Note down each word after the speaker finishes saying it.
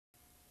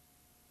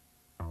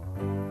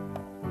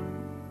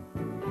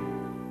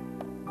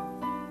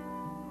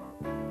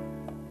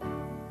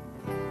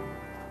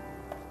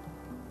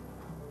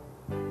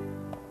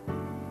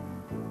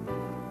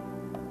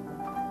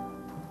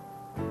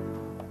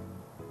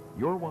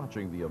You're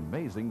watching the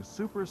amazing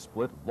Super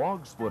Split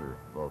Log Splitter,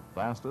 the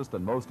fastest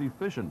and most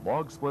efficient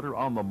log splitter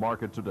on the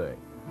market today.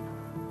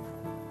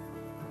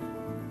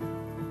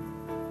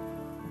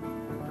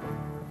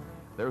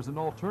 There's an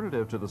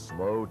alternative to the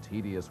slow,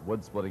 tedious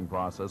wood splitting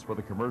process for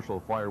the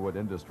commercial firewood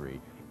industry.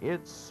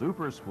 It's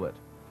Super Split.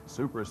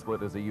 Super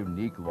Split is a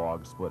unique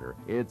log splitter.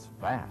 It's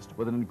fast.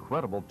 With an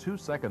incredible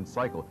 2-second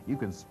cycle, you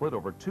can split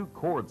over 2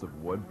 cords of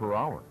wood per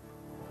hour.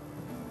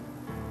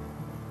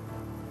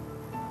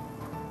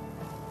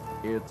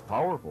 It's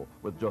powerful.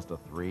 With just a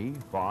 3,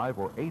 5,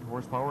 or 8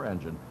 horsepower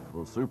engine,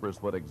 the Super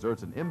Split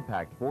exerts an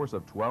impact force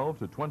of 12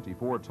 to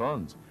 24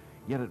 tons.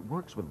 Yet it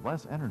works with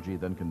less energy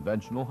than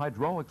conventional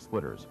hydraulic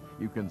splitters.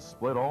 You can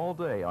split all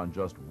day on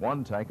just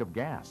 1 tank of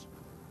gas.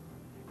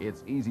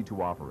 It's easy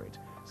to operate.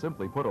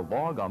 Simply put a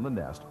log on the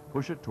nest,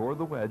 push it toward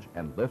the wedge,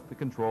 and lift the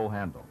control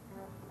handle.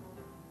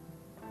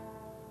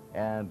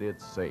 And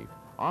it's safe,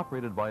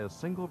 operated by a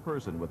single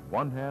person with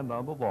one hand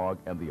on the log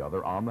and the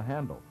other on the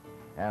handle.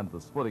 And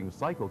the splitting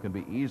cycle can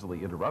be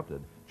easily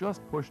interrupted.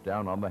 Just push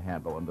down on the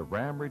handle and the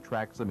ram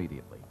retracts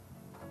immediately.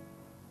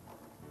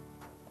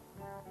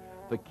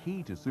 The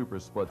key to Super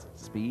Split's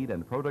speed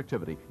and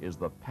productivity is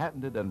the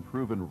patented and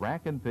proven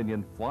rack and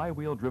pinion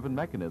flywheel-driven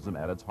mechanism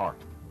at its heart.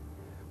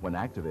 When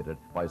activated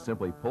by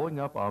simply pulling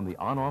up on the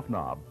on-off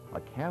knob, a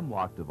cam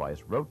lock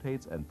device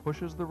rotates and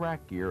pushes the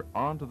rack gear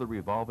onto the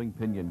revolving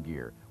pinion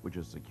gear, which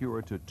is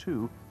secured to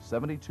 2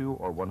 72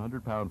 or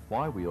 100-pound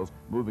flywheels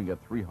moving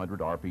at 300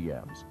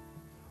 RPMs.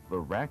 The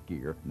rack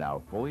gear,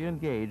 now fully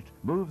engaged,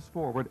 moves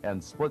forward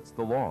and splits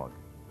the log.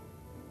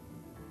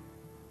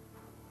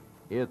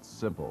 It's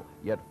simple,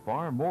 yet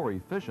far more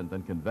efficient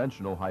than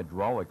conventional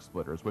hydraulic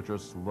splitters, which are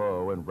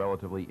slow and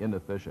relatively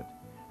inefficient.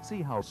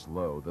 See how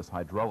slow this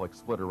hydraulic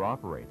splitter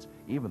operates,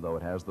 even though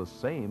it has the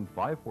same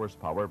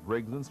 5-horsepower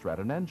Briggs &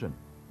 Stratton engine.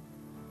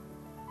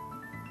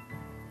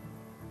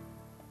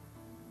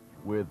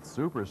 With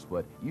Super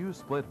Split, you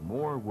split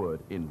more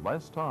wood in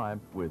less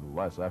time with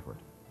less effort.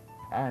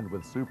 And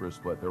with Super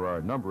Split, there are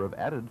a number of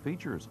added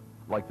features,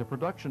 like the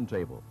production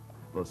table.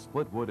 The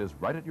split wood is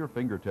right at your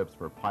fingertips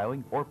for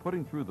piling or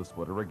putting through the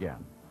splitter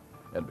again.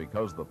 And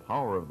because the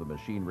power of the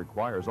machine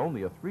requires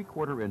only a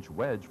 3/4-inch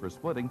wedge for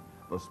splitting,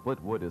 the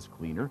split wood is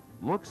cleaner,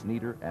 looks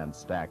neater, and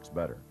stacks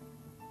better.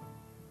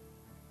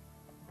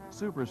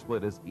 Super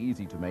Split is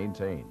easy to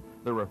maintain.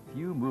 There are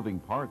few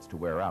moving parts to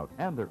wear out,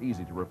 and they're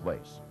easy to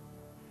replace.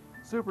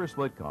 Super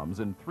Split comes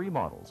in 3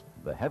 models.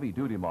 The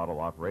heavy-duty model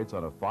operates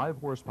on a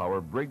 5-horsepower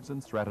Briggs &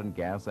 Stratton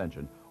gas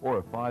engine or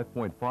a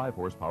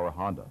 5.5-horsepower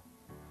Honda.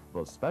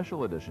 The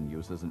Special Edition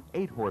uses an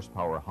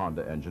 8-horsepower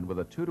Honda engine with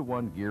a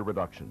 2-to-1 gear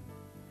reduction.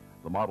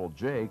 The Model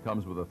J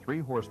comes with a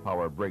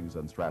 3-horsepower Briggs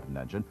 & Stratton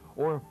engine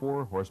or a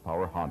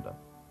 4-horsepower Honda.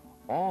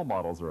 All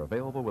models are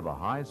available with a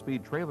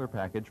high-speed trailer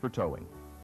package for towing.